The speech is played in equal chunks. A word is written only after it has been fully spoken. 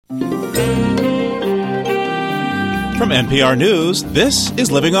From NPR News, this is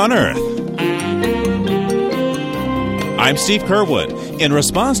Living on Earth. I'm Steve Curwood. In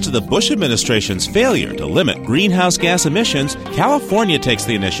response to the Bush administration's failure to limit greenhouse gas emissions, California takes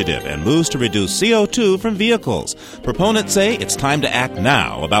the initiative and moves to reduce CO2 from vehicles. Proponents say it's time to act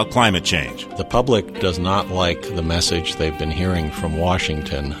now about climate change. The public does not like the message they've been hearing from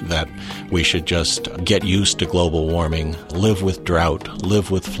Washington that we should just get used to global warming, live with drought,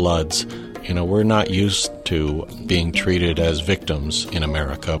 live with floods. We're not used to being treated as victims in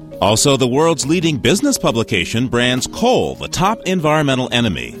America. Also, the world's leading business publication brands coal the top environmental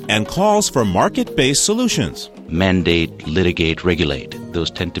enemy and calls for market-based solutions. Mandate, litigate, regulate. Those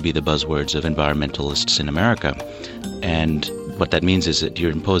tend to be the buzzwords of environmentalists in America. And what that means is that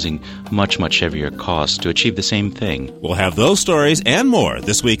you're imposing much, much heavier costs to achieve the same thing. We'll have those stories and more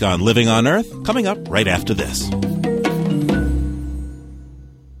this week on Living on Earth, coming up right after this.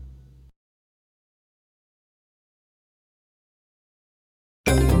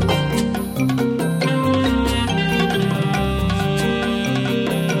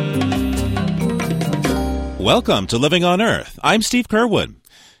 Welcome to Living on Earth. I'm Steve Curwood.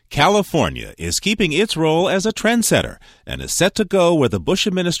 California is keeping its role as a trendsetter and is set to go where the Bush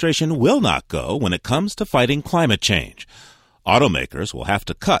administration will not go when it comes to fighting climate change. Automakers will have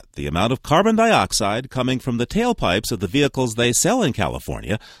to cut the amount of carbon dioxide coming from the tailpipes of the vehicles they sell in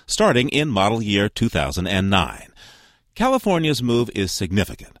California starting in model year 2009. California's move is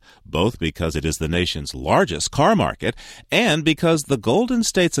significant, both because it is the nation's largest car market and because the Golden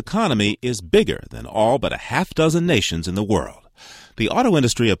State's economy is bigger than all but a half-dozen nations in the world. The auto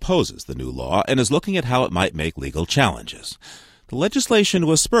industry opposes the new law and is looking at how it might make legal challenges. The legislation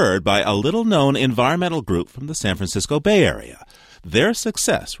was spurred by a little-known environmental group from the San Francisco Bay Area. Their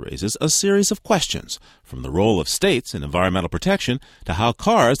success raises a series of questions, from the role of states in environmental protection to how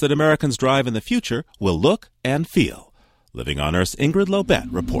cars that Americans drive in the future will look and feel. Living on Earth's Ingrid Lobet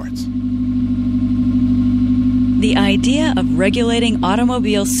reports. The idea of regulating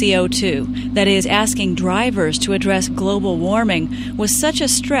automobile CO2, that is, asking drivers to address global warming, was such a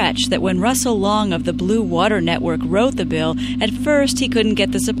stretch that when Russell Long of the Blue Water Network wrote the bill, at first he couldn't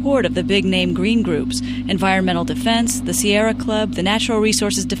get the support of the big-name green groups. Environmental Defense, the Sierra Club, the Natural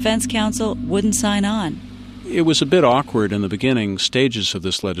Resources Defense Council wouldn't sign on. It was a bit awkward in the beginning stages of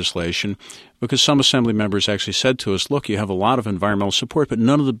this legislation because some assembly members actually said to us, look, you have a lot of environmental support, but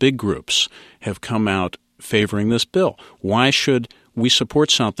none of the big groups have come out favoring this bill. Why should we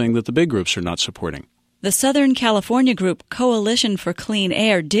support something that the big groups are not supporting? The Southern California group Coalition for Clean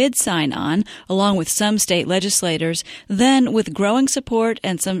Air did sign on, along with some state legislators. Then, with growing support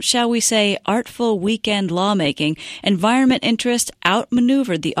and some, shall we say, artful weekend lawmaking, environment interests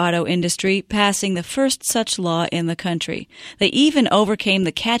outmaneuvered the auto industry, passing the first such law in the country. They even overcame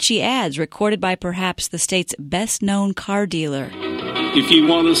the catchy ads recorded by perhaps the state's best-known car dealer. If you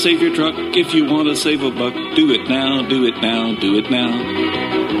want to save your truck, if you want to save a buck, do it now, do it now, do it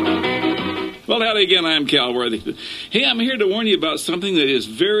now. Well, howdy again, I'm Cal Worthington. Hey, I'm here to warn you about something that is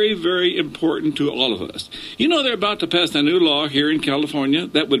very, very important to all of us. They're about to pass a new law here in California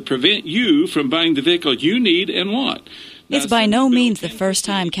that would prevent you from buying the vehicle you need and want. It's by no means the first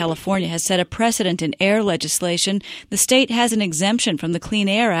time California has set a precedent in air legislation. The state has an exemption from the Clean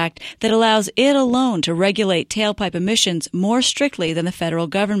Air Act that allows it alone to regulate tailpipe emissions more strictly than the federal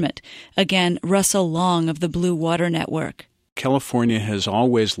government. Again, Russell Long of the Blue Water Network. California has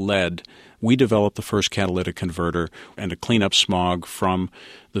always led. We developed the first catalytic converter and to clean up smog from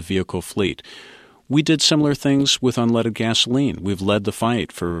the vehicle fleet. We did similar things with unleaded gasoline. We've led the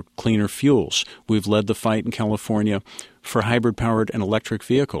fight for cleaner fuels. We've led the fight in California for hybrid-powered and electric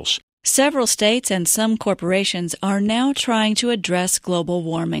vehicles. Several states and some corporations are now trying to address global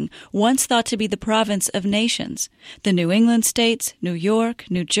warming, once thought to be the province of nations. The New England states, New York,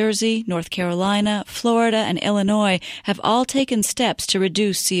 New Jersey, North Carolina, Florida, and Illinois have all taken steps to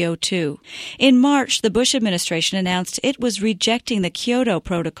reduce CO2. In March, the Bush administration announced it was rejecting the Kyoto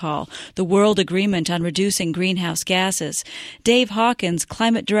Protocol, the world agreement on reducing greenhouse gases. Dave Hawkins,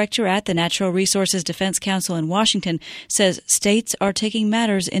 climate director at the Natural Resources Defense Council in Washington, says states are taking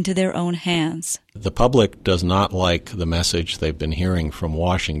matters into their own hands. The public does not like the message they've been hearing from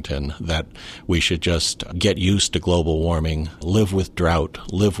Washington that we should just get used to global warming, live with drought,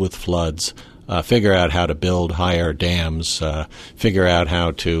 live with floods, figure out how to build higher dams, figure out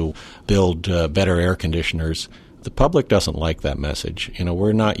how to build better air conditioners. The public doesn't like that message.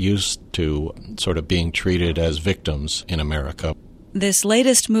 We're not used to sort of being treated as victims in America. This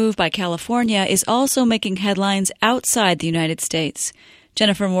latest move by California is also making headlines outside the United States.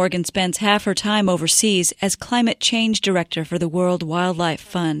 Jennifer Morgan spends half her time overseas as climate change director for the World Wildlife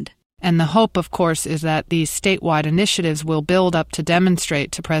Fund. And the hope, of course, is that these statewide initiatives will build up to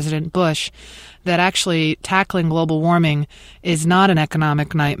demonstrate to President Bush that actually tackling global warming is not an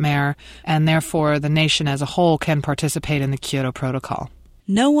economic nightmare, and therefore the nation as a whole can participate in the Kyoto Protocol.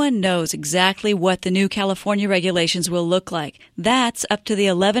 No one knows exactly what the new California regulations will look like. That's up to the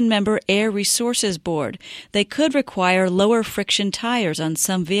 11-member Air Resources Board. They could require lower friction tires on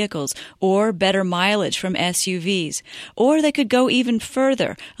some vehicles or better mileage from SUVs. Or they could go even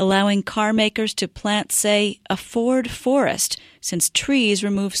further, allowing car makers to plant, say, a Ford forest, since trees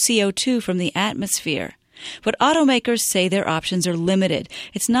remove CO2 from the atmosphere. But automakers say their options are limited.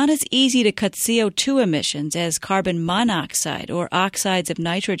 It's not as easy to cut CO2 emissions as carbon monoxide or oxides of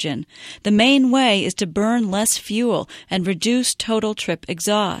nitrogen. The main way is to burn less fuel and reduce total trip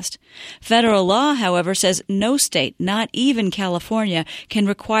exhaust. Federal law, however, says no state, not even California, can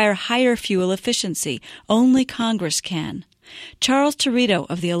require higher fuel efficiency. Only Congress can. Charles Torito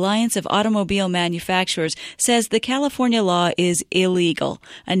of the Alliance of Automobile Manufacturers says the California law is illegal,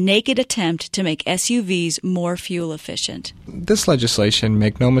 a naked attempt to make SUVs more fuel efficient. This legislation,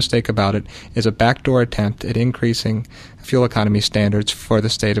 make no mistake about it, is a backdoor attempt at increasing fuel economy standards for the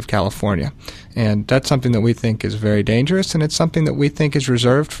state of California. And that's something that we think is very dangerous, and it's something that we think is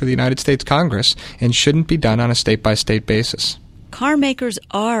reserved for the United States Congress and shouldn't be done on a state-by-state basis. Car makers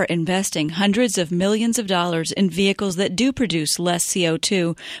are investing hundreds of millions of dollars in vehicles that do produce less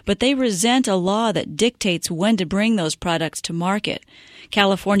CO2, but they resent a law that dictates when to bring those products to market.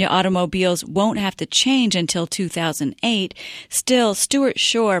 California automobiles won't have to change until 2008. Still, Stuart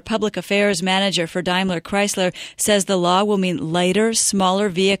Shore, public affairs manager for Daimler Chrysler, says the law will mean lighter, smaller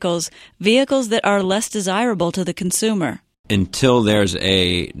vehicles that are less desirable to the consumer. Until there's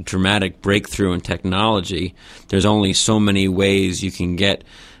a dramatic breakthrough in technology, there's only so many ways you can get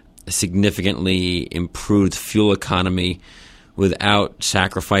a significantly improved fuel economy without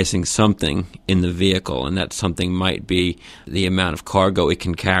sacrificing something in the vehicle, and that something might be the amount of cargo it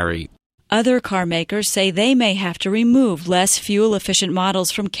can carry. Other car makers say they may have to remove less fuel-efficient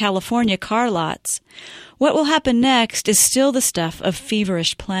models from California car lots. What will happen next is still the stuff of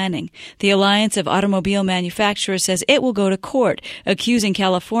feverish planning. The Alliance of Automobile Manufacturers says it will go to court, accusing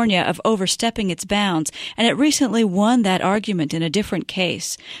California of overstepping its bounds, and it recently won that argument in a different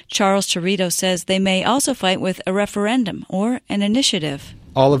case. Charles Torito says they may also fight with a referendum or an initiative.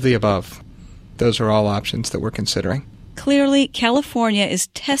 All of the above. Those are all options that we're considering. Clearly, California is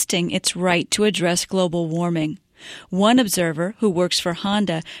testing its right to address global warming. One observer, who works for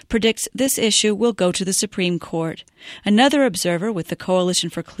Honda, predicts this issue will go to the Supreme Court. Another observer with the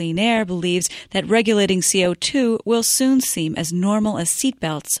Coalition for Clean Air believes that regulating CO2 will soon seem as normal as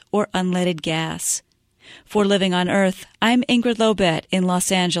seatbelts or unleaded gas. For Living on Earth, I'm Ingrid Lobet in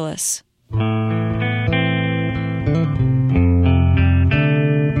Los Angeles.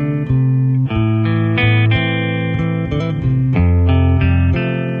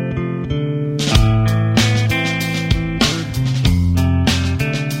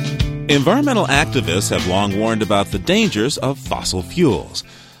 Environmental activists have long warned about the dangers of fossil fuels.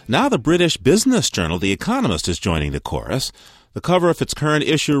 Now the British business journal The Economist is joining the chorus. The cover of its current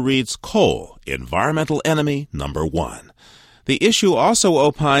issue reads, Coal, Environmental Enemy Number 1. The issue also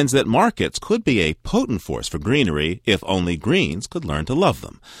opines that markets could be a potent force for greenery if only Greens could learn to love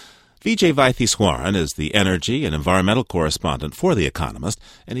them. Vijay Vaitheswaran is the energy and environmental correspondent for The Economist,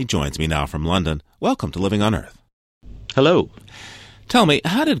 and he joins me now from London. Welcome to Living on Earth. Hello. Tell me,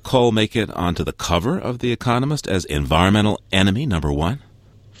 how did coal make it onto the cover of The Economist as environmental enemy number 1?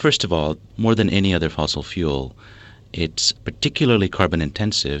 First of all, more than any other fossil fuel, it's particularly carbon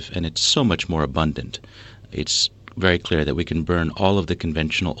intensive and it's so much more abundant. It's very clear that we can burn all of the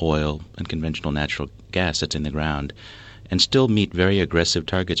conventional oil and conventional natural gas that's in the ground and still meet very aggressive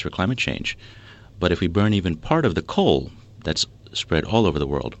targets for climate change. But if we burn even part of the coal that's spread all over the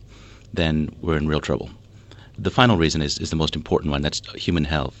world, then we're in real trouble. The final reason is the most important one. That's human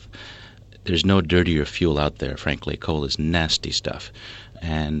health. There's no dirtier fuel out there, frankly. Coal is nasty stuff.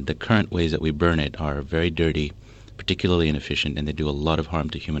 And the current ways that we burn it are very dirty, particularly inefficient, and they do a lot of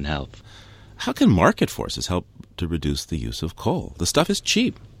harm to human health. How can market forces help to reduce the use of coal? The stuff is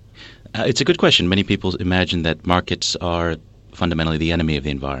cheap. It's a good question. Many people imagine that markets are fundamentally the enemy of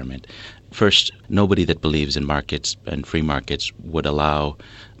the environment. First, nobody that believes in markets and free markets would allow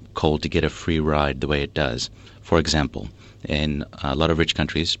coal to get a free ride the way it does. For example, in a lot of rich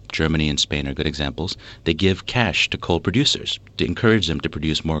countries, Germany and Spain are good examples, they give cash to coal producers to encourage them to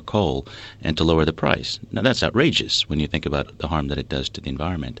produce more coal and to lower the price. Now, that's outrageous when you think about the harm that it does to the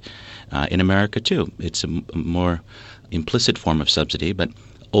environment. In America, too, it's a more implicit form of subsidy, but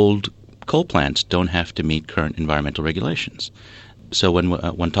old coal plants don't have to meet current environmental regulations. So when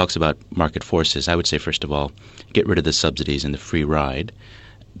one talks about market forces, I would say, first of all, get rid of the subsidies and the free ride.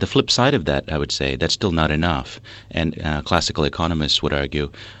 The flip side of that, I would say, that's still not enough. And classical economists would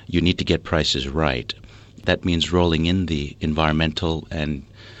argue you need to get prices right. That means rolling in the environmental and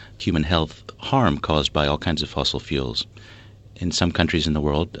human health harm caused by all kinds of fossil fuels. In some countries in the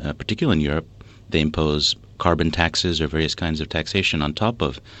world, particularly in Europe, they impose carbon taxes or various kinds of taxation on top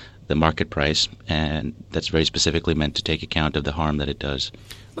of the market price, and that's very specifically meant to take account of the harm that it does.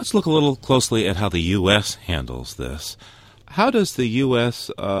 Let's look a little closely at how the U.S. handles this. How does the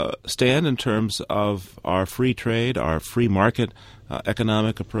U.S. stand in terms of our free trade, our free market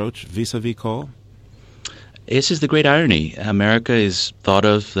economic approach vis-a-vis coal? This is the great irony. America is thought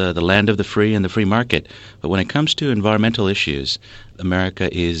of the land of the free and the free market. But when it comes to environmental issues,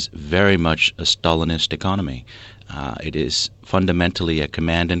 America is very much a Stalinist economy. It is fundamentally a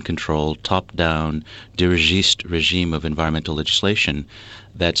command and control, top-down, dirigiste regime of environmental legislation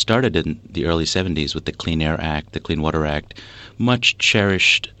that started in the early 70s with the Clean Air Act, the Clean Water Act, much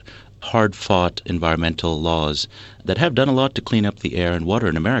cherished, hard-fought environmental laws that have done a lot to clean up the air and water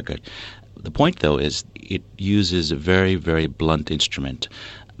in America. The point, though, is it uses a very, very blunt instrument.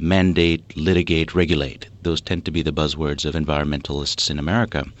 Mandate, litigate, regulate. Those tend to be the buzzwords of environmentalists in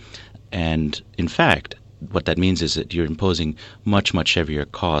America. And, in fact, what that means is that you're imposing much, much heavier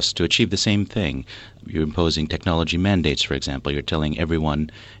costs to achieve the same thing. You're imposing technology mandates, for example. You're telling everyone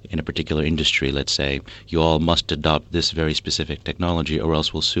in a particular industry, let's say, you all must adopt this very specific technology or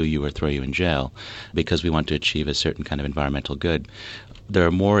else we'll sue you or throw you in jail because we want to achieve a certain kind of environmental good. There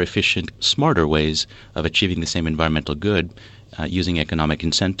are more efficient, smarter ways of achieving the same environmental good using economic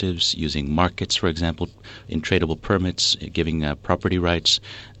incentives, using markets, for example, in tradable permits, giving property rights.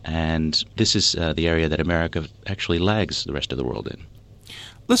 And this is the area that America actually lags the rest of the world in.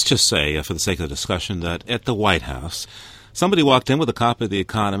 Let's just say, for the sake of the discussion, that at the White House, somebody walked in with a copy of The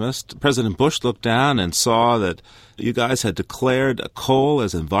Economist. President Bush looked down and saw that you guys had declared coal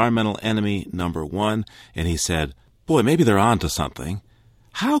as environmental enemy number one, and he said, boy, maybe they're on to something.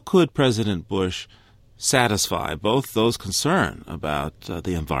 How could President Bush satisfy both those concerned about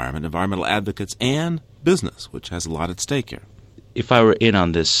the environment, environmental advocates, and business, which has a lot at stake here? If I were in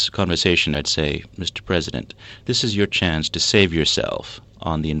on this conversation, I'd say, Mr. President, this is your chance to save yourself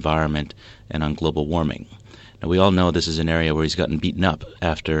on the environment and on global warming. Now, we all know this is an area where he's gotten beaten up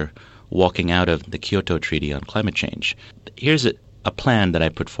after walking out of the Kyoto Treaty on climate change. Here's a plan that I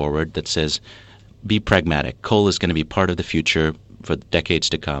put forward that says, be pragmatic. Coal is going to be part of the future for decades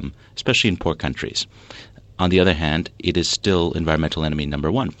to come, especially in poor countries. On the other hand, it is still environmental enemy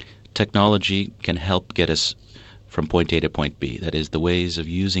number one. Technology can help get us from point A to point B. That is, the ways of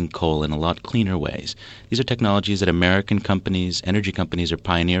using coal in a lot cleaner ways. These are technologies that American companies, energy companies, are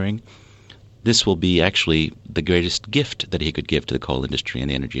pioneering. This will be actually the greatest gift that he could give to the coal industry and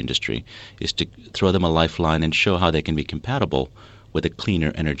the energy industry, is to throw them a lifeline and show how they can be compatible with a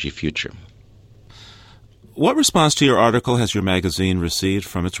cleaner energy future. What response to your article has your magazine received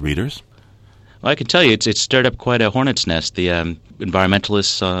from its readers? Well, I can tell you it's stirred up quite a hornet's nest. The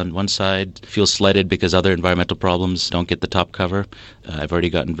environmentalists on one side feel slighted because other environmental problems don't get the top cover. I've already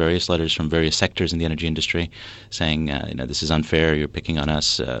gotten various letters from various sectors in the energy industry saying, this is unfair, you're picking on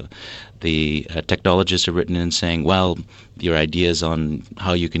us. The technologists have written in saying, well, your ideas on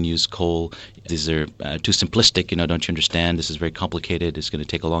how you can use coal, these are too simplistic, don't you understand? This is very complicated, it's going to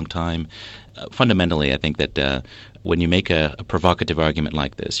take a long time. Fundamentally, I think that when you make a provocative argument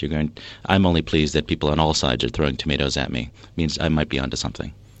like this, I'm only pleased that people on all sides are throwing tomatoes at me. It means I might be onto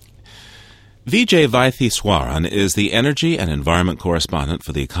something. Vijay Vaitheswaran is the energy and environment correspondent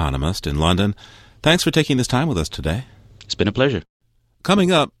for The Economist in London. Thanks for taking this time with us today. It's been a pleasure.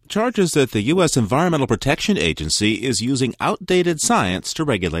 Coming up, charges that the U.S. Environmental Protection Agency is using outdated science to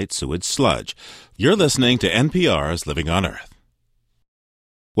regulate sewage sludge. You're listening to NPR's Living on Earth.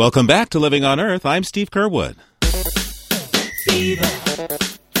 Welcome back to Living on Earth. I'm Steve Kerwood. Fever,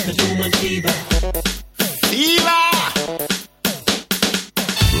 the human fever. Fever!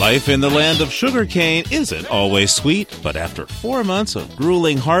 Life in the land of sugarcane isn't always sweet, but after 4 months of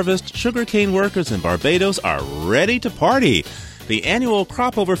grueling harvest, sugarcane workers in Barbados are ready to party. The annual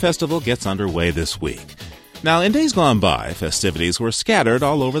Cropover Festival gets underway this week. Now, in days gone by, festivities were scattered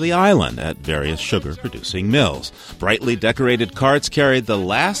all over the island at various sugar-producing mills. Brightly decorated carts carried the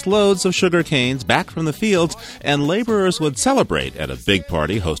last loads of sugar canes back from the fields, and laborers would celebrate at a big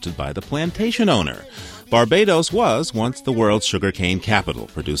party hosted by the plantation owner. Barbados was once the world's sugarcane capital,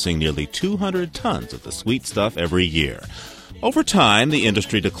 producing nearly 200 tons of the sweet stuff every year. Over time, the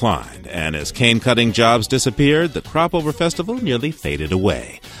industry declined, and as cane-cutting jobs disappeared, the Crop-Over Festival nearly faded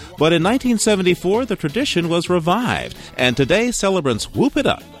away. But in 1974, the tradition was revived, and today celebrants whoop it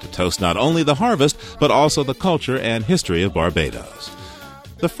up to toast not only the harvest, but also the culture and history of Barbados.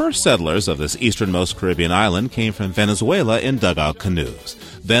 The first settlers of this easternmost Caribbean island came from Venezuela in dugout canoes.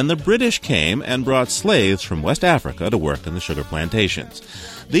 Then the British came and brought slaves from West Africa to work in the sugar plantations.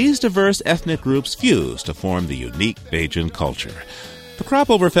 These diverse ethnic groups fused to form the unique Bajan culture. The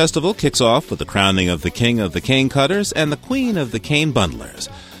Crop-Over Festival kicks off with the crowning of the king of the cane cutters and the queen of the cane bundlers.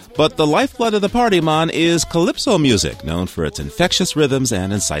 But the lifeblood of the party, man, is calypso music, known for its infectious rhythms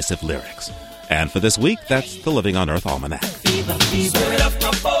and incisive lyrics. And for this week, that's the Living on Earth Almanac. Fever, fever, fever,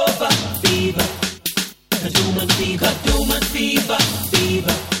 fever, fever, fever, fever,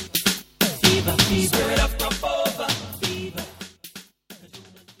 fever, fever, fever.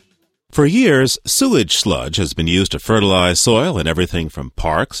 For years, sewage sludge has been used to fertilize soil in everything from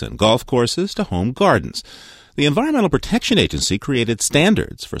parks and golf courses to home gardens. The Environmental Protection Agency created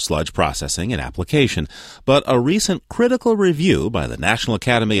standards for sludge processing and application, but a recent critical review by the National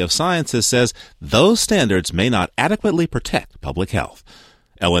Academy of Sciences says those standards may not adequately protect public health.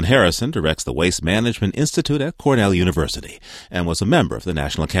 Ellen Harrison directs the Waste Management Institute at Cornell University and was a member of the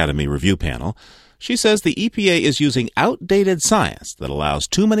National Academy Review Panel. She says the EPA is using outdated science that allows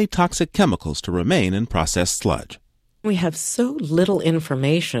too many toxic chemicals to remain in processed sludge. We have so little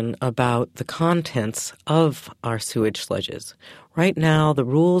information about the contents of our sewage sludges. Right now, the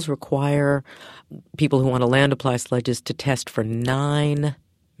rules require people who want to land apply sludges to test for 9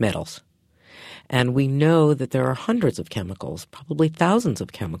 metals. And we know that there are hundreds of chemicals, probably thousands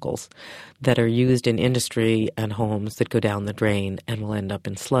of chemicals, that are used in industry and homes that go down the drain and will end up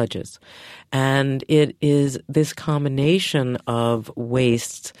in sludges. And it is this combination of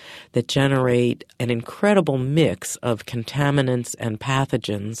wastes that generate an incredible mix of contaminants and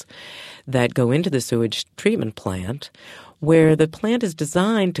pathogens that go into the sewage treatment plant, where the plant is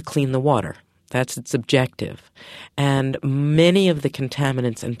designed to clean the water. That's its objective. And many of the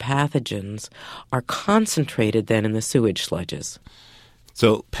contaminants and pathogens are concentrated then in the sewage sludges.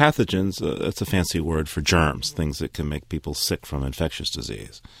 So pathogens, that's a fancy word for germs, things that can make people sick from infectious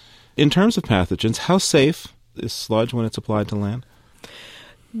disease. In terms of pathogens, how safe is sludge when it's applied to land?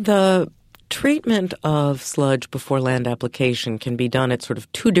 The treatment of sludge before land application can be done at sort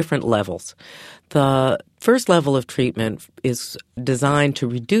of 2 different levels. The first level of treatment is designed to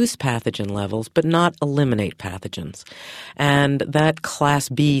reduce pathogen levels but not eliminate pathogens. And that Class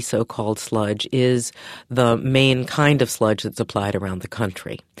B so-called sludge is the main kind of sludge that's applied around the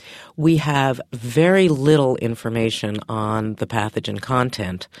country. We have very little information on the pathogen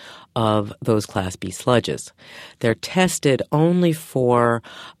content of those Class B sludges. They're tested only for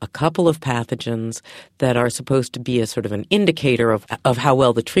a couple of pathogens that are supposed to be a sort of an indicator of how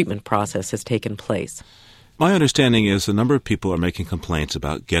well the treatment process has taken place. My understanding is a number of people are making complaints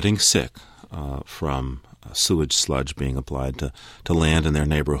about getting sick from sewage sludge being applied to land in their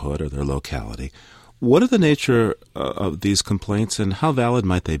neighborhood or their locality. What are the nature of these complaints and how valid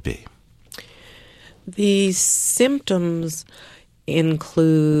might they be? The symptoms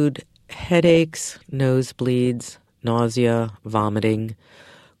include headaches, nosebleeds, nausea, vomiting,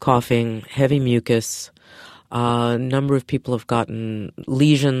 coughing, heavy mucus. A number of people have gotten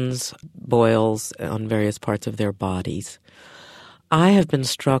lesions, boils on various parts of their bodies. I have been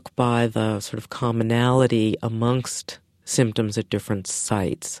struck by the sort of commonality amongst symptoms at different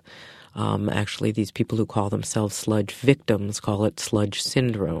sites. Actually, these people who call themselves sludge victims call it sludge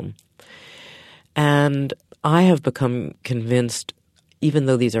syndrome. And I have become convinced, even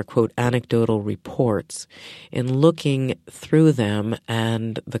though these are, quote, anecdotal reports, in looking through them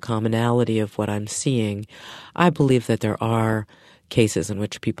and the commonality of what I'm seeing, I believe that there are cases in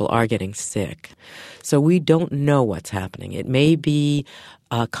which people are getting sick. So we don't know what's happening. It may be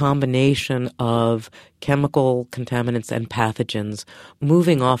a combination of chemical contaminants and pathogens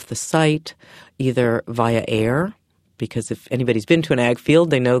moving off the site either via air, because if anybody's been to an ag field,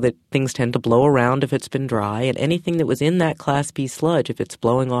 they know that things tend to blow around if it's been dry, and anything that was in that Class B sludge, if it's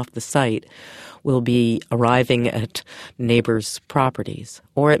blowing off the site, will be arriving at neighbors' properties.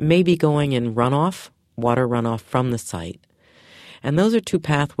 Or it may be going in runoff, water runoff from the site. And those are 2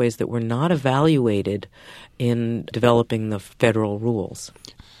 pathways that were not evaluated in developing the federal rules.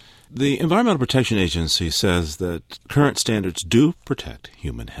 The Environmental Protection Agency says that current standards do protect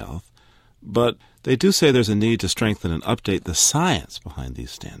human health, but they do say there's a need to strengthen and update the science behind these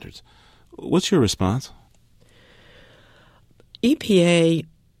standards. What's your response? EPA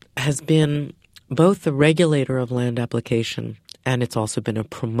has been both the regulator of land application and it's also been a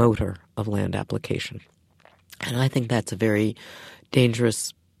promoter of land application. And I think that's a very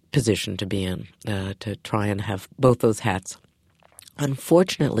dangerous position to be in, to try and have both those hats.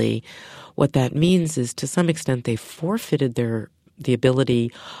 Unfortunately, what that means is to some extent they forfeited the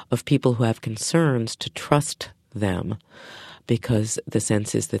ability of people who have concerns to trust them, because the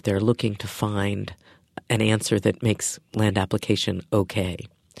sense is that they're looking to find an answer that makes land application okay.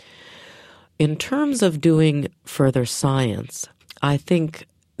 In terms of doing further science, I think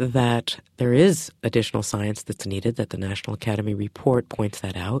that there is additional science that's needed, that the National Academy report points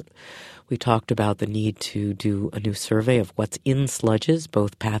that out. We talked about the need to do a new survey of what's in sludges,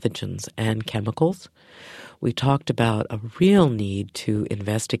 both pathogens and chemicals. We talked about a real need to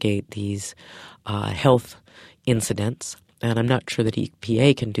investigate these health incidents, and I'm not sure that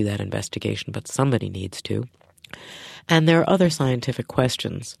EPA can do that investigation, but somebody needs to. And there are other scientific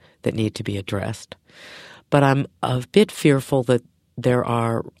questions that need to be addressed. But I'm a bit fearful that there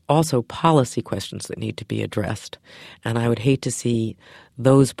are also policy questions that need to be addressed, and I would hate to see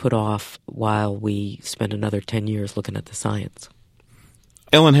those put off while we spend another 10 years looking at the science.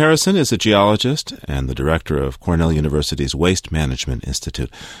 Ellen Harrison is a geologist and the director of Cornell University's Waste Management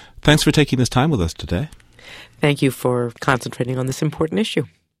Institute. Thanks for taking this time with us today. Thank you for concentrating on this important issue.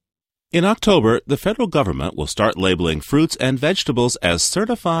 In October, the federal government will start labeling fruits and vegetables as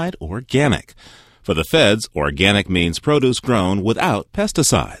certified organic. For the feds, organic means produce grown without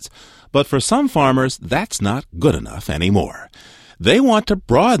pesticides. But for some farmers, that's not good enough anymore. They want to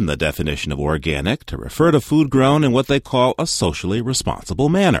broaden the definition of organic to refer to food grown in what they call a socially responsible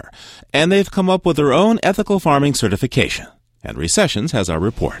manner. And they've come up with their own ethical farming certification. Henry Sessions has our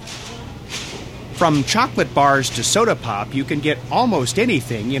report. From chocolate bars to soda pop, you can get almost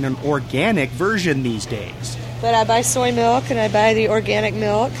anything in an organic version these days. But I buy soy milk and I buy the organic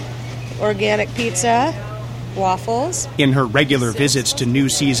milk, organic pizza, waffles. In her regular visits to New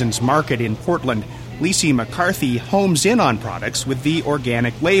Seasons Market in Portland, Lacey McCarthy homes in on products with the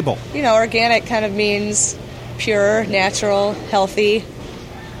organic label. You know, organic kind of means pure, natural, healthy.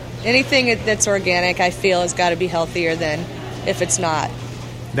 Anything that's organic, I feel, has got to be healthier than if it's not.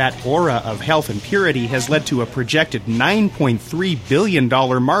 That aura of health and purity has led to a projected $9.3 billion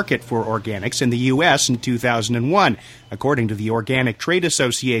market for organics in the U.S. in 2001, according to the Organic Trade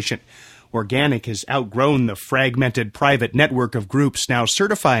Association. Organic has outgrown the fragmented private network of groups now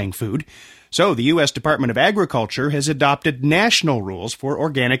certifying food. So the U.S. Department of Agriculture has adopted national rules for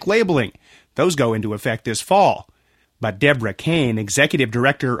organic labeling. Those go into effect this fall. But Deborah Kane, executive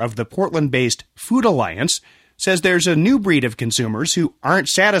director of the Portland-based Food Alliance, says there's a new breed of consumers who aren't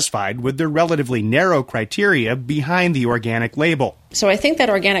satisfied with the relatively narrow criteria behind the organic label. So I think that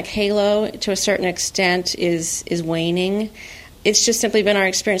organic halo, to a certain extent, is waning. It's just simply been our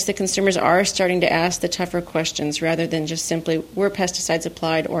experience that consumers are starting to ask the tougher questions rather than just simply, were pesticides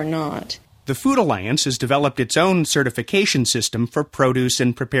applied or not? The Food Alliance has developed its own certification system for produce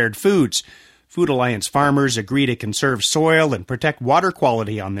and prepared foods. Food Alliance farmers agree to conserve soil and protect water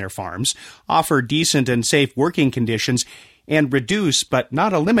quality on their farms, offer decent and safe working conditions, and reduce but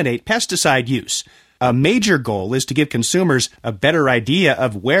not eliminate pesticide use. A major goal is to give consumers a better idea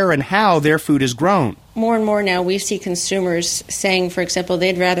of where and how their food is grown. More and more now we see consumers saying, for example,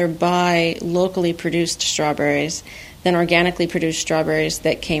 they'd rather buy locally produced strawberries than organically produced strawberries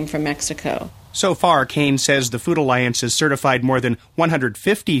that came from Mexico. So far, Kane says the Food Alliance has certified more than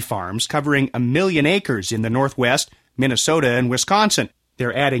 150 farms covering 1 million acres in the Northwest, Minnesota, and Wisconsin.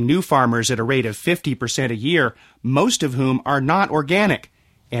 They're adding new farmers at a rate of 50% a year, most of whom are not organic.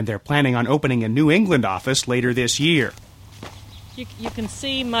 And they're planning on opening a New England office later this year. You can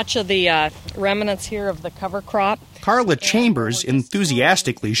see much of the remnants here of the cover crop. Carla Chambers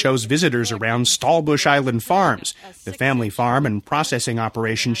enthusiastically shows visitors around Stallbush Island Farms, the family farm and processing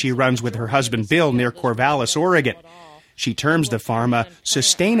operation she runs with her husband Bill near Corvallis, Oregon. She terms the farm a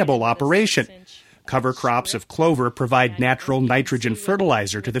sustainable operation. Cover crops of clover provide natural nitrogen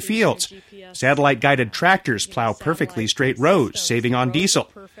fertilizer to the fields. Satellite-guided tractors plow perfectly straight rows, saving on diesel.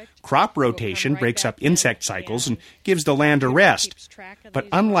 Crop rotation breaks up insect cycles and gives the land a rest. But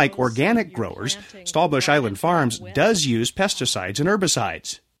unlike organic growers, Stallbush Island Farms does use pesticides and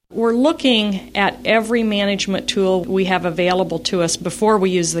herbicides. We're looking at every management tool we have available to us before we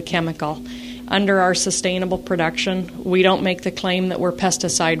use the chemical. Under our sustainable production, we don't make the claim that we're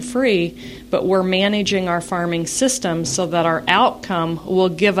pesticide-free, but we're managing our farming system so that our outcome will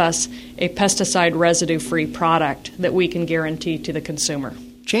give us a pesticide residue-free product that we can guarantee to the consumer.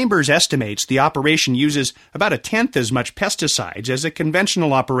 Chambers estimates the operation uses about 1/10 as much pesticides as a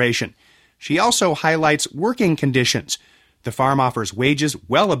conventional operation. She also highlights working conditions. The farm offers wages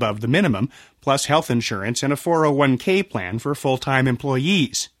well above the minimum, plus health insurance and a 401k plan for full-time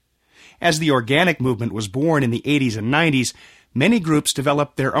employees. As the organic movement was born in the 80s and 90s, many groups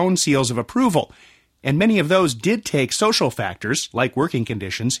developed their own seals of approval, and many of those did take social factors, like working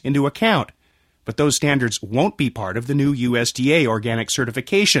conditions, into account. But those standards won't be part of the new USDA organic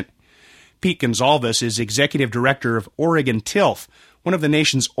certification. Pete Gonzalez is executive director of Oregon TILF, one of the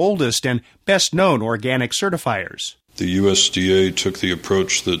nation's oldest and best-known organic certifiers. The USDA took the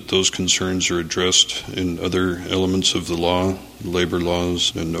approach that those concerns are addressed in other elements of the law, labor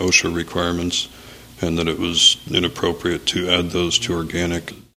laws and OSHA requirements, and that it was inappropriate to add those to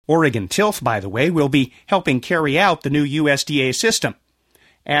organic. Oregon TILF, by the way, will be helping carry out the new USDA system.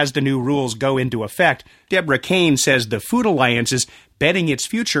 As the new rules go into effect, Deborah Kane says the Food Alliance is betting its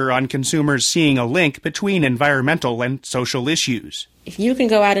future on consumers seeing a link between environmental and social issues. If you can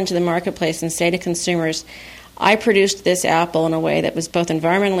go out into the marketplace and say to consumers, I produced this apple in a way that was both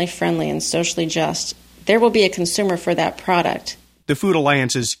environmentally friendly and socially just, there will be a consumer for that product. The Food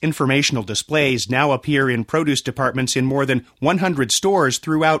Alliance's informational displays now appear in produce departments in more than 100 stores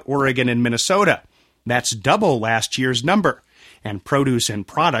throughout Oregon and Minnesota. That's double last year's number. And produce and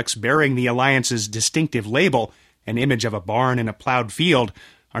products bearing the Alliance's distinctive label, an image of a barn in a plowed field,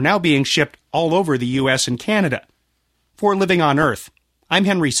 are now being shipped all over the U.S. and Canada. For Living on Earth, I'm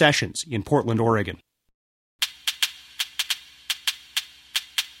Henry Sessions in Portland, Oregon.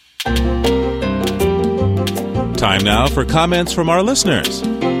 Time now for comments from our listeners.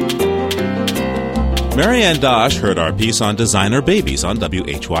 Marianne Dosh heard our piece on designer babies on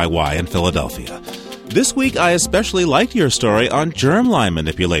WHYY in Philadelphia. This week, I especially liked your story on germline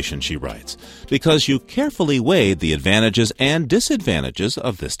manipulation, she writes, because you carefully weighed the advantages and disadvantages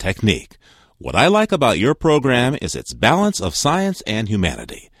of this technique. What I like about your program is its balance of science and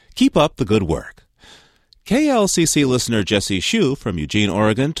humanity. Keep up the good work. KLCC listener Jesse Shue from Eugene,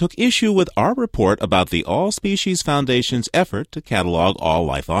 Oregon, took issue with our report about the All Species Foundation's effort to catalog all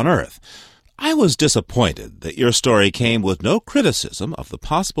life on Earth. I was disappointed that your story came with no criticism of the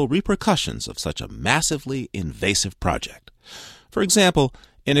possible repercussions of such a massively invasive project. For example,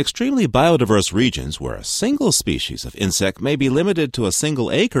 in extremely biodiverse regions where a single species of insect may be limited to a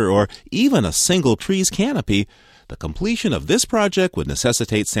single acre or even a single tree's canopy, the completion of this project would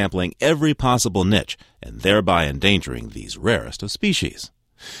necessitate sampling every possible niche and thereby endangering these rarest of species.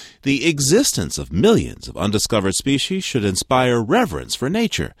 The existence of millions of undiscovered species should inspire reverence for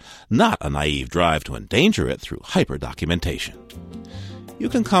nature, not a naive drive to endanger it through hyper-documentation. You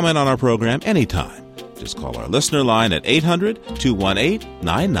can comment on our program anytime. Just call our listener line at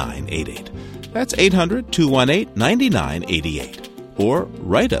 800-218-9988. That's 800-218-9988. Or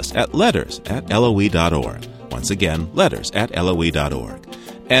write us at letters@loe.org. Once again, letters@loe.org.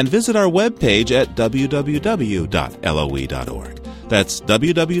 And visit our webpage at www.loe.org. That's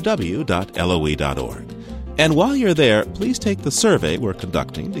www.loe.org. And while you're there, please take the survey we're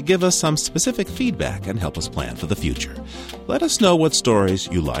conducting to give us some specific feedback and help us plan for the future. Let us know what stories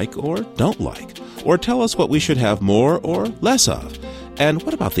you like or don't like, or tell us what we should have more or less of. And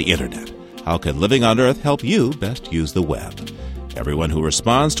what about the Internet? How can Living on Earth help you best use the web? Everyone who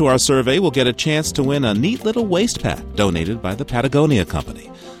responds to our survey will get a chance to win a neat little waste pack donated by the Patagonia Company.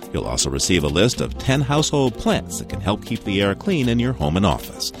 You'll also receive a list of 10 household plants that can help keep the air clean in your home and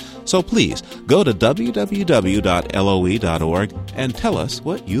office. So please, go to www.loe.org and tell us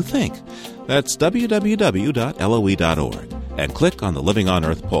what you think. That's www.loe.org. And click on the Living on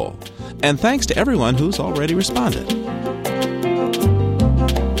Earth poll. And thanks to everyone who's already responded.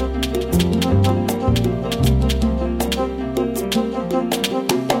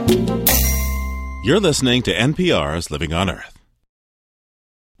 You're listening to NPR's Living on Earth.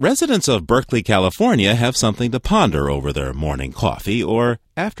 Residents of Berkeley, California have something to ponder over their morning coffee, or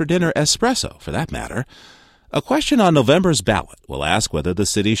after-dinner espresso, for that matter. A question on November's ballot will ask whether the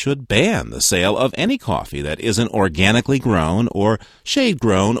city should ban the sale of any coffee that isn't organically grown or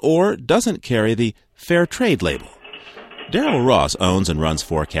shade-grown or doesn't carry the Fair Trade label. Daryl Ross owns and runs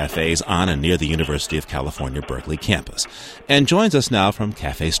 4 cafes on and near the University of California, Berkeley campus, and joins us now from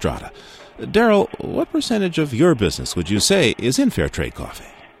Cafe Strata. Daryl, what percentage of your business would you say is in Fair Trade coffee?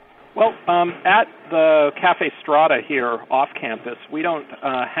 Well, at the Cafe Strata here off campus, we don't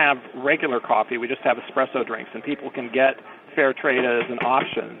have regular coffee. We just have espresso drinks, and people can get Fair Trade as an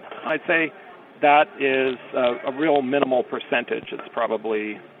option. I'd say that is a real minimal percentage. It's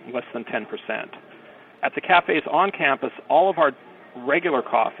probably less than 10%. At the cafes on campus, all of our regular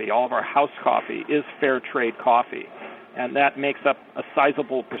coffee, all of our house coffee is Fair Trade coffee, and that makes up a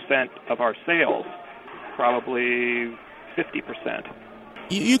sizable percent of our sales, probably 50%.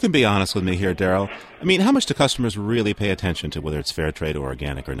 You can be honest with me here, Daryl. I mean, how much do customers really pay attention to whether it's Fair Trade or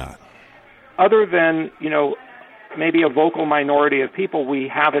organic or not? Other than, maybe a vocal minority of people, we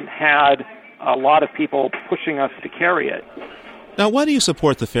haven't had a lot of people pushing us to carry it. Now, why do you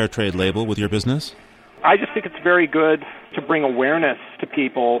support the fair trade label with your business? I just think it's very good to bring awareness to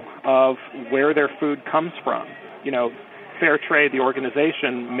people of where their food comes from. You know, Fair Trade, the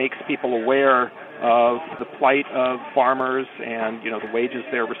organization, makes people aware of the plight of farmers and, you know, the wages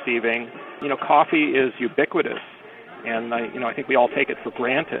they're receiving. You know, coffee is ubiquitous, and I think we all take it for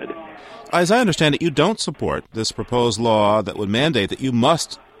granted. As I understand it, you don't support this proposed law that would mandate that you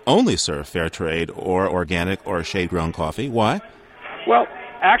must only serve fair trade or organic or shade-grown coffee. Why? Well,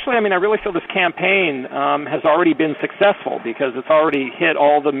 actually, I really feel this campaign has already been successful because it's already hit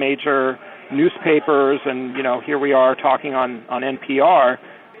all the major newspapers, and, you know, here we are talking on NPR.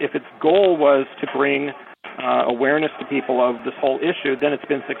 If its goal was to bring awareness to people of this whole issue, then it's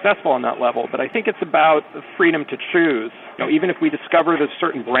been successful on that level. But I think it's about the freedom to choose. You know, even if we discover that a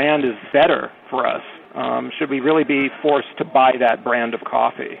certain brand is better for us, should we really be forced to buy that brand of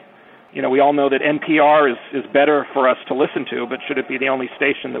coffee? You know, we all know that NPR is better for us to listen to, but should it be the only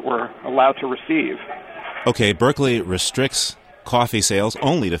station that we're allowed to receive? Okay, Berkeley restricts coffee sales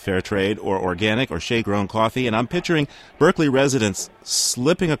only to fair trade or organic or shade-grown coffee, and I'm picturing Berkeley residents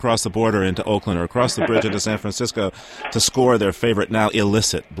slipping across the border into Oakland or across the bridge into San Francisco to score their favorite now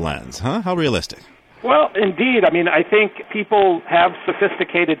illicit blends. Huh? How realistic? Well, indeed. I think people have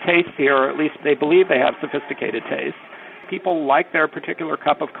sophisticated taste here, or at least they believe they have sophisticated taste. People like their particular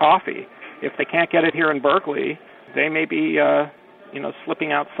cup of coffee. If they can't get it here in Berkeley, they may be,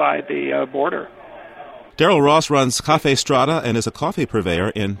 slipping outside the border. Daryl Ross runs Cafe Strada and is a coffee purveyor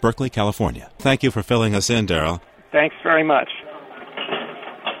in Berkeley, California. Thank you for filling us in, Daryl. Thanks very much.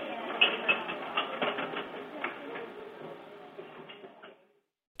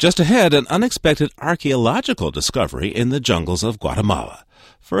 Just ahead, an unexpected archaeological discovery in the jungles of Guatemala.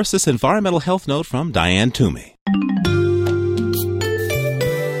 First, this environmental health note from Diane Toomey.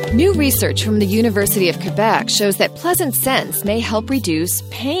 New research from the University of Quebec shows that pleasant scents may help reduce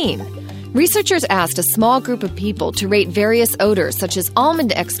pain. Researchers asked a small group of people to rate various odors such as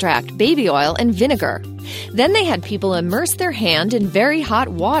almond extract, baby oil, and vinegar. Then they had people immerse their hand in very hot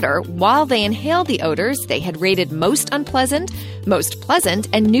water while they inhaled the odors they had rated most unpleasant, most pleasant,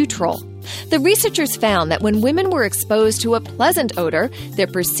 and neutral. The researchers found that when women were exposed to a pleasant odor, their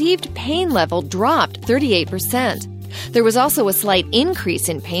perceived pain level dropped 38%. There was also a slight increase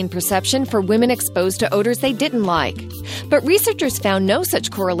in pain perception for women exposed to odors they didn't like. But researchers found no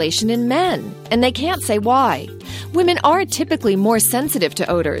such correlation in men, and they can't say why. Women are typically more sensitive to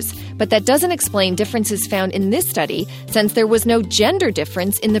odors, but that doesn't explain differences found in this study, since there was no gender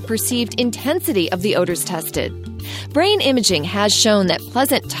difference in the perceived intensity of the odors tested. Brain imaging has shown that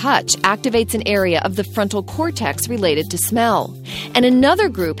pleasant touch activates an area of the frontal cortex related to smell. And another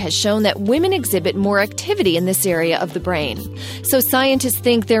group has shown that women exhibit more activity in this area of the brain. So scientists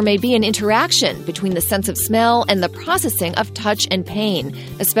think there may be an interaction between the sense of smell and the processing of touch and pain,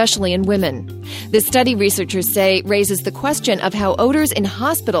 especially in women. This study, researchers say, raises the question of how odors in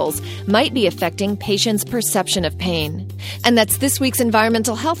hospitals might be affecting patients' perception of pain. And that's this week's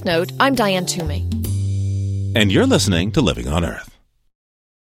Environmental Health Note. I'm Diane Toomey. And you're listening to Living on Earth.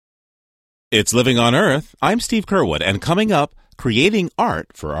 It's Living on Earth. I'm Steve Kerwood, and coming up, creating art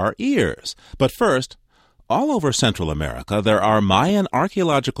for our ears. But first, all over Central America, there are Mayan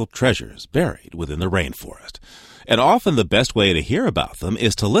archaeological treasures buried within the rainforest. And often the best way to hear about them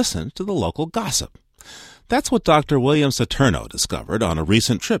is to listen to the local gossip. That's what Dr. William Saturno discovered on a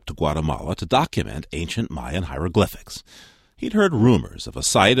recent trip to Guatemala to document ancient Mayan hieroglyphics. He'd heard rumors of a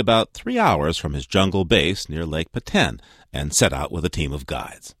site about 3 hours from his jungle base near Lake Petén and set out with a team of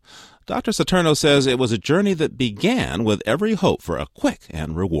guides. Dr. Saturno says it was a journey that began with every hope for a quick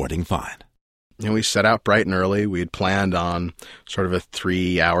and rewarding find. And we set out bright and early. We had planned on sort of a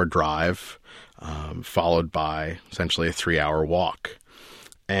 3-hour drive, followed by essentially a 3-hour walk.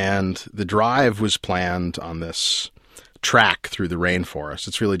 And the drive was planned on this track through the rainforest.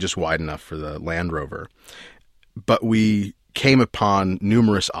 It's really just wide enough for the Land Rover. But we came upon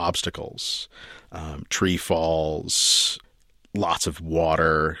numerous obstacles, tree falls, lots of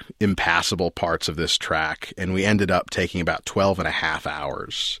water, impassable parts of this track, and we ended up taking about 12 and a half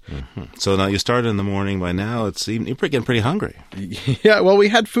hours. Mm-hmm. So now you started in the morning. By now, you're getting pretty hungry. Yeah, well, we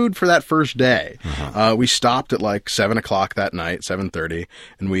had food for that first day. Uh-huh. We stopped at like 7 o'clock that night, 7:30,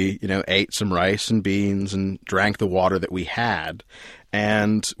 and we, ate some rice and beans and drank the water that we had.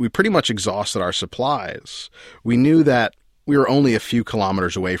 And we pretty much exhausted our supplies. We knew that we were only a few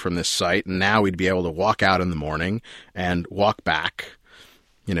kilometers away from this site, and now we'd be able to walk out in the morning and walk back,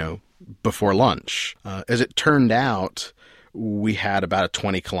 before lunch. As it turned out, we had about a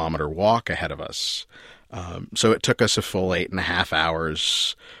 20-kilometer walk ahead of us. So it took us a full 8.5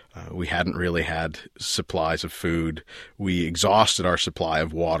 hours. We hadn't really had supplies of food. We exhausted our supply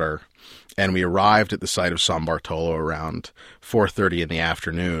of water, and we arrived at the site of San Bartolo around 4:30 in the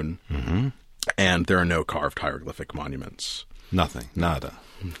afternoon, and there are no carved hieroglyphic monuments. Nothing. Nada.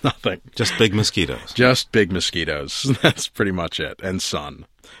 Nothing. Just big mosquitoes. Just big mosquitoes. That's pretty much it. And sun.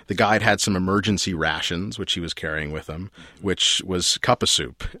 The guide had some emergency rations, which he was carrying with him, which was cup of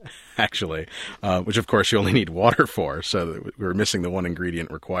soup, actually, which, of course, you only need water for, so we were missing the one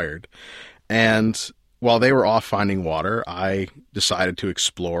ingredient required. And while they were off finding water, I decided to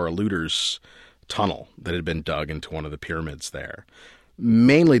explore a looter's tunnel that had been dug into one of the pyramids there,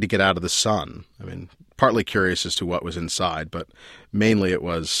 mainly to get out of the sun. I mean, partly curious as to what was inside, but mainly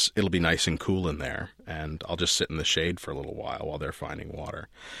it'll be nice and cool in there, and I'll just sit in the shade for a little while they're finding water.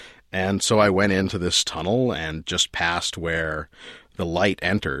 And so I went into this tunnel and just past where the light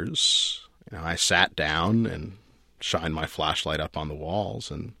enters, I sat down and shined my flashlight up on the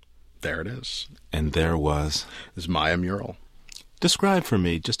walls, and there it is. And there was? This Maya mural. Describe for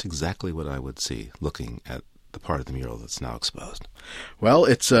me just exactly what I would see looking at the part of the mural that's now exposed. Well,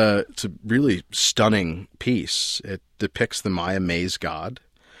 it's a really stunning piece. It depicts the Maya maize god.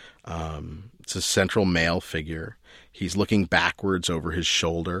 It's a central male figure. He's looking backwards over his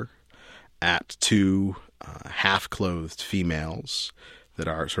shoulder at two half-clothed females that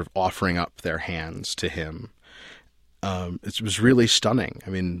are sort of offering up their hands to him. It was really stunning. I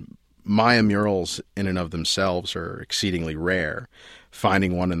mean, Maya murals in and of themselves are exceedingly rare.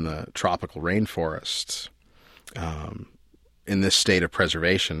 Finding one in the tropical rainforest in this state of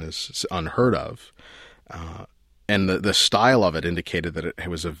preservation is unheard of. And the style of it indicated that it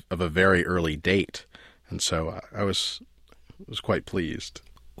was of a very early date. And so I was quite pleased.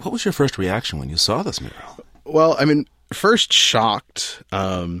 What was your first reaction when you saw this mural? Well, I mean, first shocked.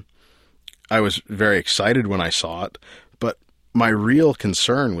 I was very excited when I saw it, but my real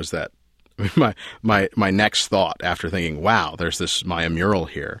concern was that my next thought after thinking, wow, there's this Maya mural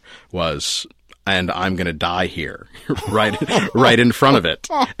here, was, and I'm going to die here, right in front of it,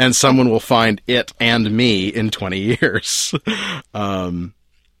 and someone will find it and me in 20 years.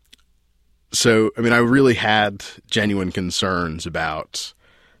 So, I mean, I really had genuine concerns about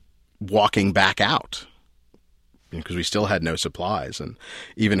walking back out, because we still had no supplies. And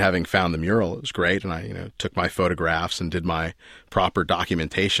even having found the mural, it was great, and I took my photographs and did my proper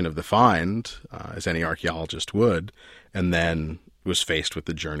documentation of the find, as any archaeologist would, and then was faced with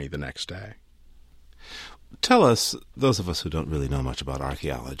the journey the next day. Tell us, those of us who don't really know much about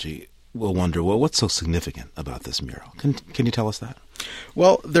archaeology will wonder, well, what's so significant about this mural? Can you tell us that?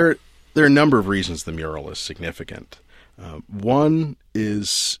 Well, there are a number of reasons the mural is significant. One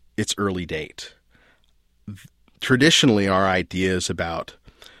is its early date. Traditionally, our ideas about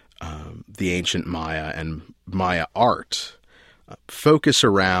the ancient Maya and Maya art focus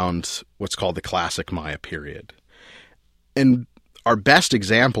around what's called the classic Maya period. And our best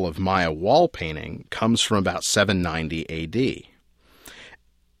example of Maya wall painting comes from about 790 AD.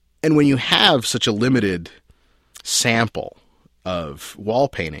 And when you have such a limited sample of wall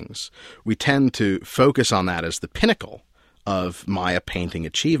paintings, we tend to focus on that as the pinnacle of Maya painting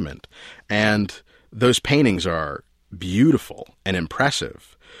achievement. And those paintings are beautiful and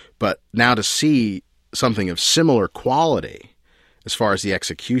impressive. But now to see something of similar quality as far as the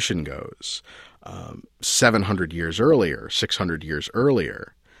execution goes, 700 years earlier, 600 years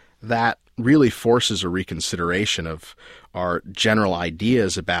earlier, that really forces a reconsideration of our general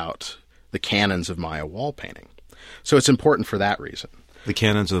ideas about the canons of Maya wall painting. So it's important for that reason. The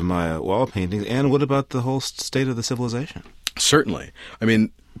canons of Maya wall painting, and what about the whole state of the civilization? Certainly. I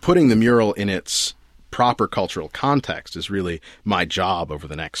mean, putting the mural in its proper cultural context is really my job over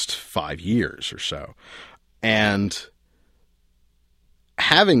the next 5 years or so. And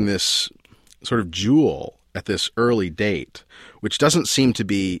having this sort of jewel at this early date, which doesn't seem to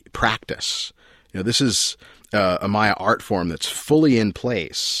be practice. This is a Maya art form that's fully in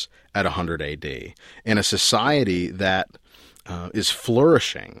place at 100 AD in a society that is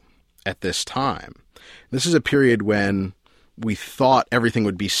flourishing at this time. This is a period when we thought everything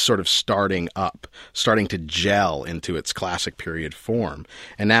would be sort of starting to gel into its classic period form.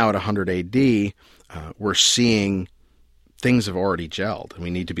 And now at 100 AD, we're seeing things have already gelled, and we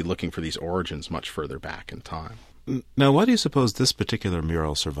need to be looking for these origins much further back in time. Now, why do you suppose this particular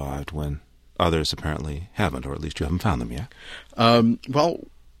mural survived when others apparently haven't, or at least you haven't found them yet? Well,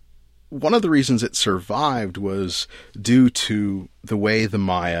 one of the reasons it survived was due to the way the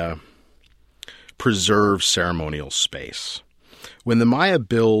Maya preserve ceremonial space. When the Maya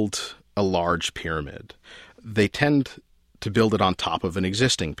build a large pyramid, they tend to build it on top of an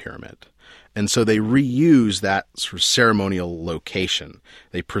existing pyramid. And so they reuse that sort of ceremonial location.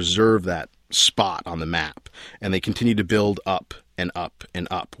 They preserve that spot on the map, and they continue to build up and up and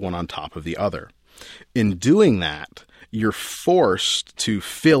up, one on top of the other. In doing that, you're forced to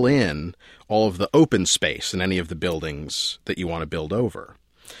fill in all of the open space in any of the buildings that you want to build over.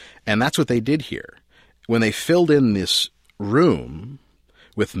 And that's what they did here. When they filled in this room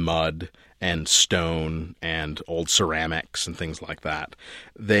with mud and stone and old ceramics and things like that,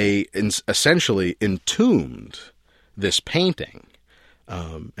 they essentially entombed this painting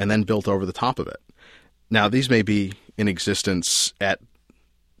and then built over the top of it. Now, these may be in existence at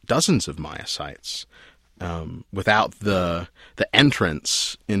dozens of Maya sites. Without the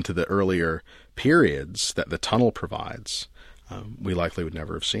entrance into the earlier periods that the tunnel provides, we likely would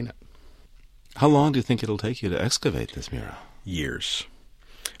never have seen it. How long do you think it'll take you to excavate this mural? Years.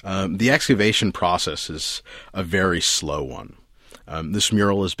 The excavation process is a very slow one. This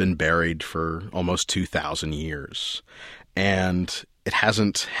mural has been buried for almost 2,000 years, and it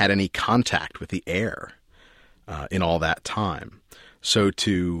hasn't had any contact with the air in all that time. So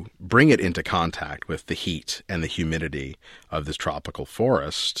to bring it into contact with the heat and the humidity of this tropical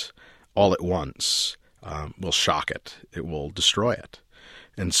forest all at once will shock it. It will destroy it.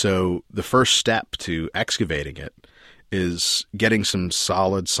 And so the first step to excavating it is getting some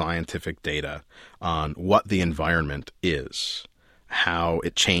solid scientific data on what the environment is, how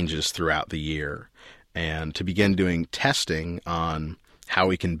it changes throughout the year, and to begin doing testing on how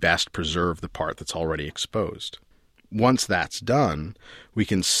we can best preserve the part that's already exposed. Once that's done, we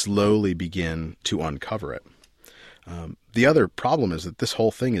can slowly begin to uncover it. The other problem is that this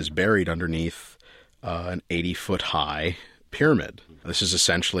whole thing is buried underneath an 80-foot-high pyramid. This is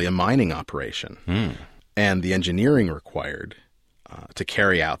essentially a mining operation. And the engineering required to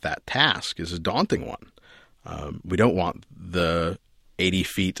carry out that task is a daunting one. We don't want the 80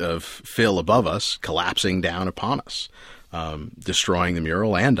 feet of fill above us collapsing down upon us, destroying the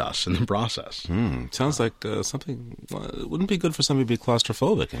mural and us in the process. Sounds like something wouldn't be good for somebody to be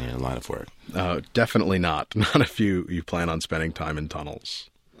claustrophobic in your line of work. Definitely not. Not if you plan on spending time in tunnels.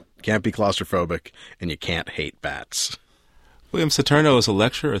 Can't be claustrophobic, and you can't hate bats. William Saturno is a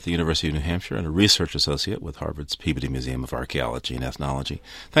lecturer at the University of New Hampshire and a research associate with Harvard's Peabody Museum of Archaeology and Ethnology.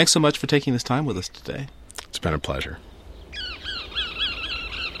 Thanks so much for taking this time with us today. It's been a pleasure.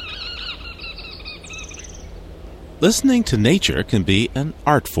 Listening to nature can be an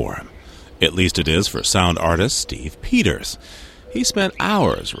art form. At least it is for sound artist Steve Peters. He spent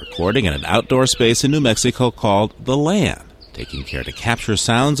hours recording in an outdoor space in New Mexico called The Land, taking care to capture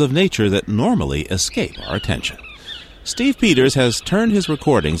sounds of nature that normally escape our attention. Steve Peters has turned his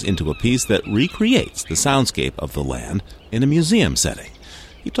recordings into a piece that recreates the soundscape of the land in a museum setting.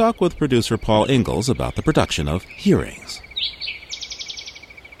 He talked with producer Paul Ingalls about the production of Hearings.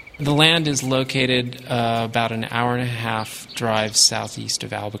 The Land is located about an hour-and-a-half drive southeast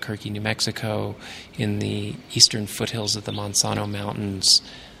of Albuquerque, New Mexico, in the eastern foothills of the Manzano Mountains.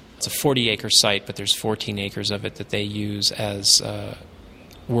 It's a 40-acre site, but there's 14 acres of it that they use as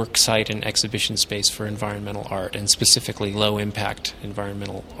work site and exhibition space for environmental art, and specifically low-impact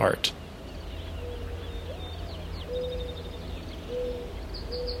environmental art.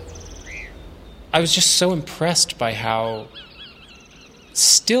 I was just so impressed by how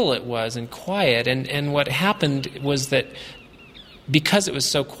still it was and quiet, and what happened was that because it was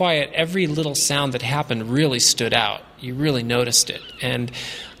so quiet, every little sound that happened really stood out. You really noticed it, and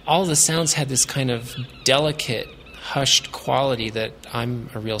all the sounds had this kind of delicate, hushed quality that I'm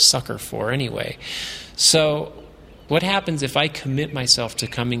a real sucker for anyway. So what happens if I commit myself to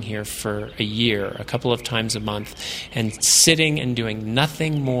coming here for a year, a couple of times a month, and sitting and doing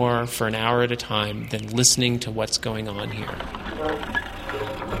nothing more for an hour at a time than listening to what's going on here?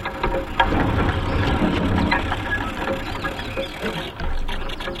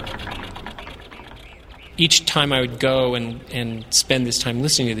 Each time I would go and spend this time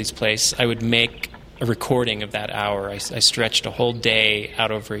listening to these places, I would make a recording of that hour. I stretched a whole day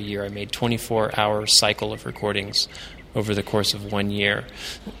out over a year. I made 24-hour cycle of recordings over the course of 1 year.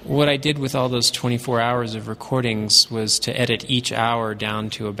 What I did with all those 24 hours of recordings was to edit each hour down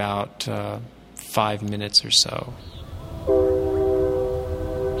to about 5 minutes or so.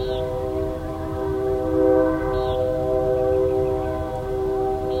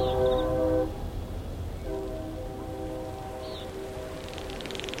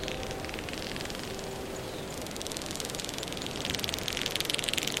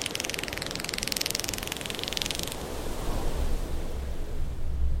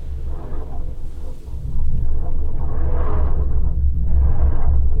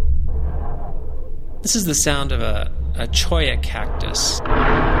 This is the sound of a cholla cactus.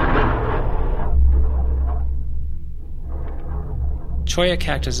 Cholla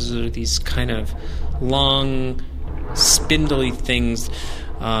cactuses are these kind of long, spindly things.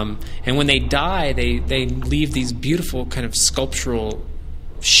 And when they die, they leave these beautiful kind of sculptural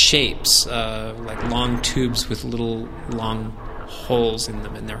shapes, like long tubes with little long holes in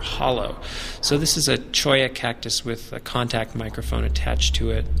them, and they're hollow. So this is a cholla cactus with a contact microphone attached to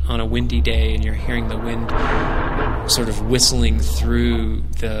it on a windy day, and you're hearing the wind sort of whistling through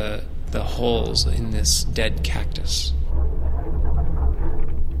the holes in this dead cactus.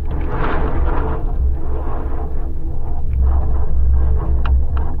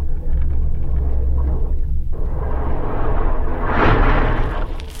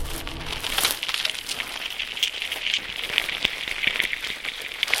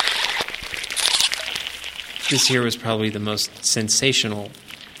 This here was probably the most sensational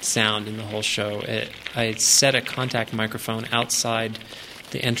sound in the whole show. I set a contact microphone outside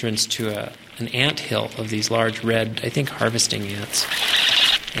the entrance to an ant hill of these large red, I think, harvesting ants.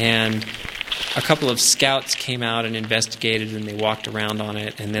 And a couple of scouts came out and investigated, and they walked around on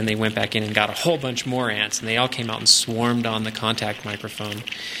it, and then they went back in and got a whole bunch more ants, and they all came out and swarmed on the contact microphone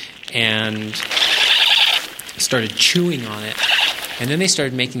and started chewing on it. And then they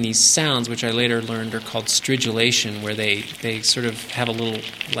started making these sounds, which I later learned are called stridulation, where they sort of have a little,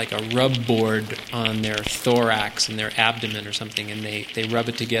 like a rub board on their thorax and their abdomen or something, and they rub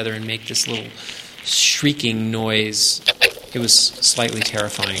it together and make this little shrieking noise. It was slightly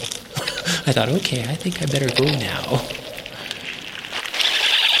terrifying. I thought, okay, I think I better go now.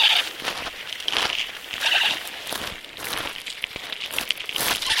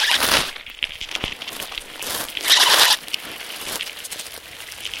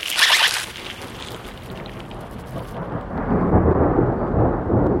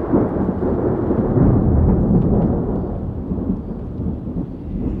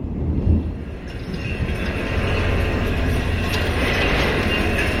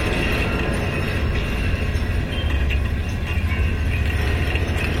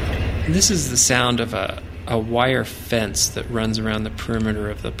 This is the sound of a wire fence that runs around the perimeter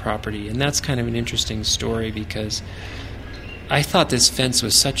of the property, and that's kind of an interesting story because I thought this fence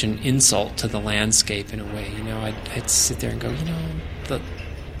was such an insult to the landscape in a way. You know, I'd sit there and go, you know,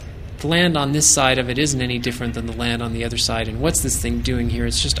 the land on this side of it isn't any different than the land on the other side, and what's this thing doing here?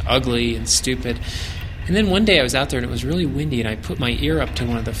 It's just ugly and stupid. And then one day I was out there and it was really windy, and I put my ear up to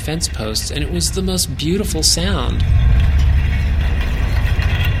one of the fence posts, and it was the most beautiful sound.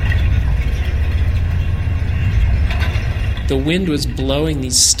 The wind was blowing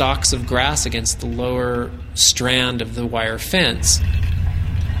these stalks of grass against the lower strand of the wire fence.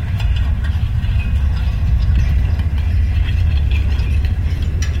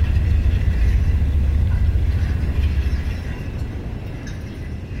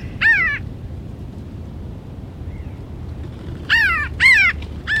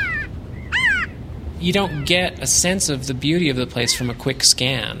 You don't get a sense of the beauty of the place from a quick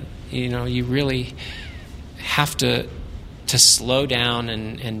scan. You know, you really have to slow down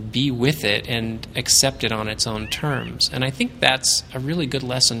and be with it and accept it on its own terms. And I think that's a really good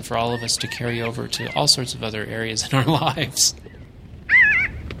lesson for all of us to carry over to all sorts of other areas in our lives.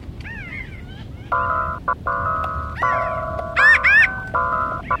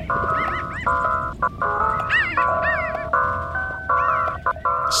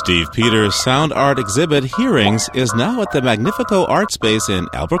 Steve Peters' sound art exhibit Hearings is now at the Magnifico Art Space in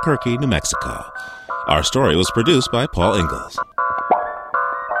Albuquerque, New Mexico. Our story was produced by Paul Ingalls.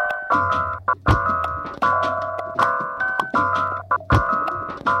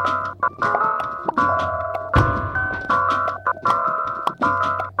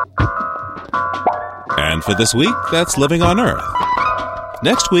 And for this week, that's Living on Earth.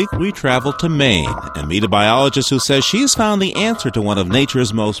 Next week, we travel to Maine and meet a biologist who says she's found the answer to one of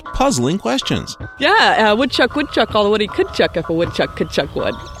nature's most puzzling questions. Yeah, woodchuck, all the wood he could chuck if a woodchuck could chuck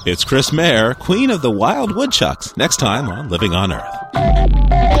wood. It's Chris Mayer, queen of the wild woodchucks, next time on Living on Earth.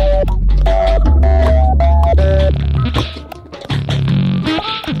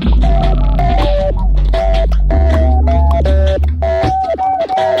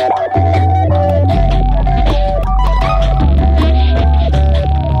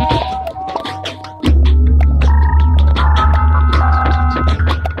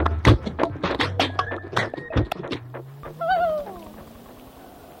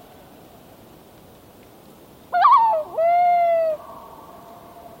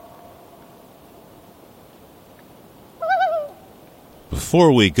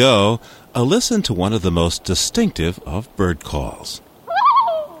 Before we go, a listen to one of the most distinctive of bird calls.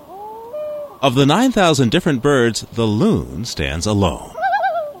 Of the 9,000 different birds, the loon stands alone.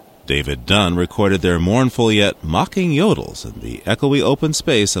 David Dunn recorded their mournful yet mocking yodels in the echoey open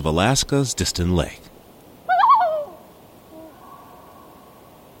space of Alaska's distant lake.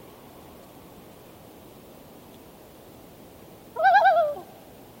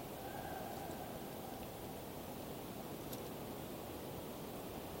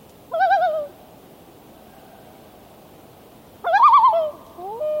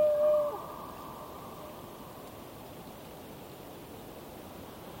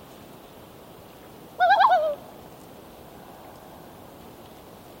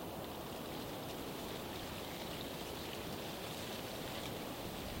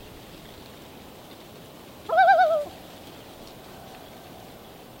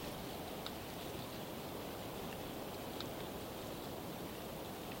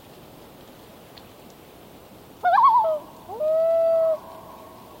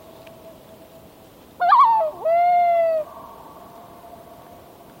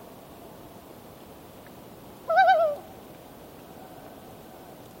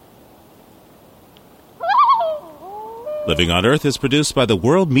 Living on Earth is produced by the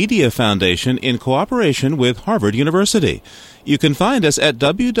World Media Foundation in cooperation with Harvard University. You can find us at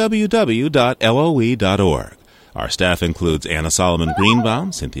www.loe.org. Our staff includes Anna Solomon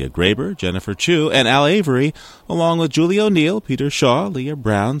Greenbaum, Cynthia Graber, Jennifer Chu, and Al Avery, along with Julie O'Neill, Peter Shaw, Leah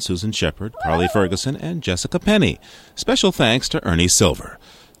Brown, Susan Shepard, Carly Ferguson, and Jessica Penny. Special thanks to Ernie Silver.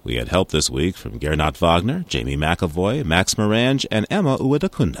 We had help this week from Gernot Wagner, Jamie McAvoy, Max Morange, and Emma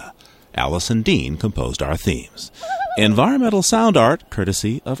Uwadakunda. Allison Dean composed our themes. Environmental sound art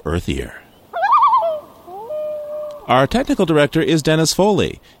courtesy of Earth Ear. Our technical director is Dennis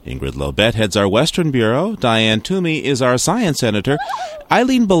Foley. Ingrid Lobet heads our Western Bureau. Diane Toomey is our science editor.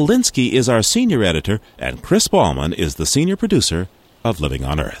 Eileen Belinsky is our senior editor. And Chris Ballman is the senior producer of Living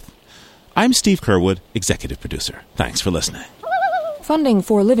on Earth. I'm Steve Kerwood, executive producer. Thanks for listening. Funding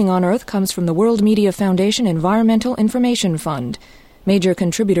for Living on Earth comes from the World Media Foundation Environmental Information Fund. Major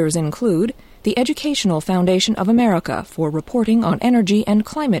contributors include the Educational Foundation of America for reporting on energy and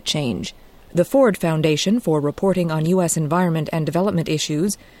climate change, the Ford Foundation for reporting on U.S. environment and development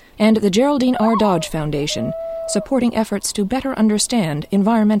issues, and the Geraldine R. Dodge Foundation, supporting efforts to better understand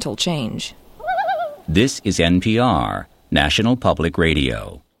environmental change. This is NPR, National Public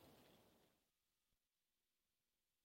Radio.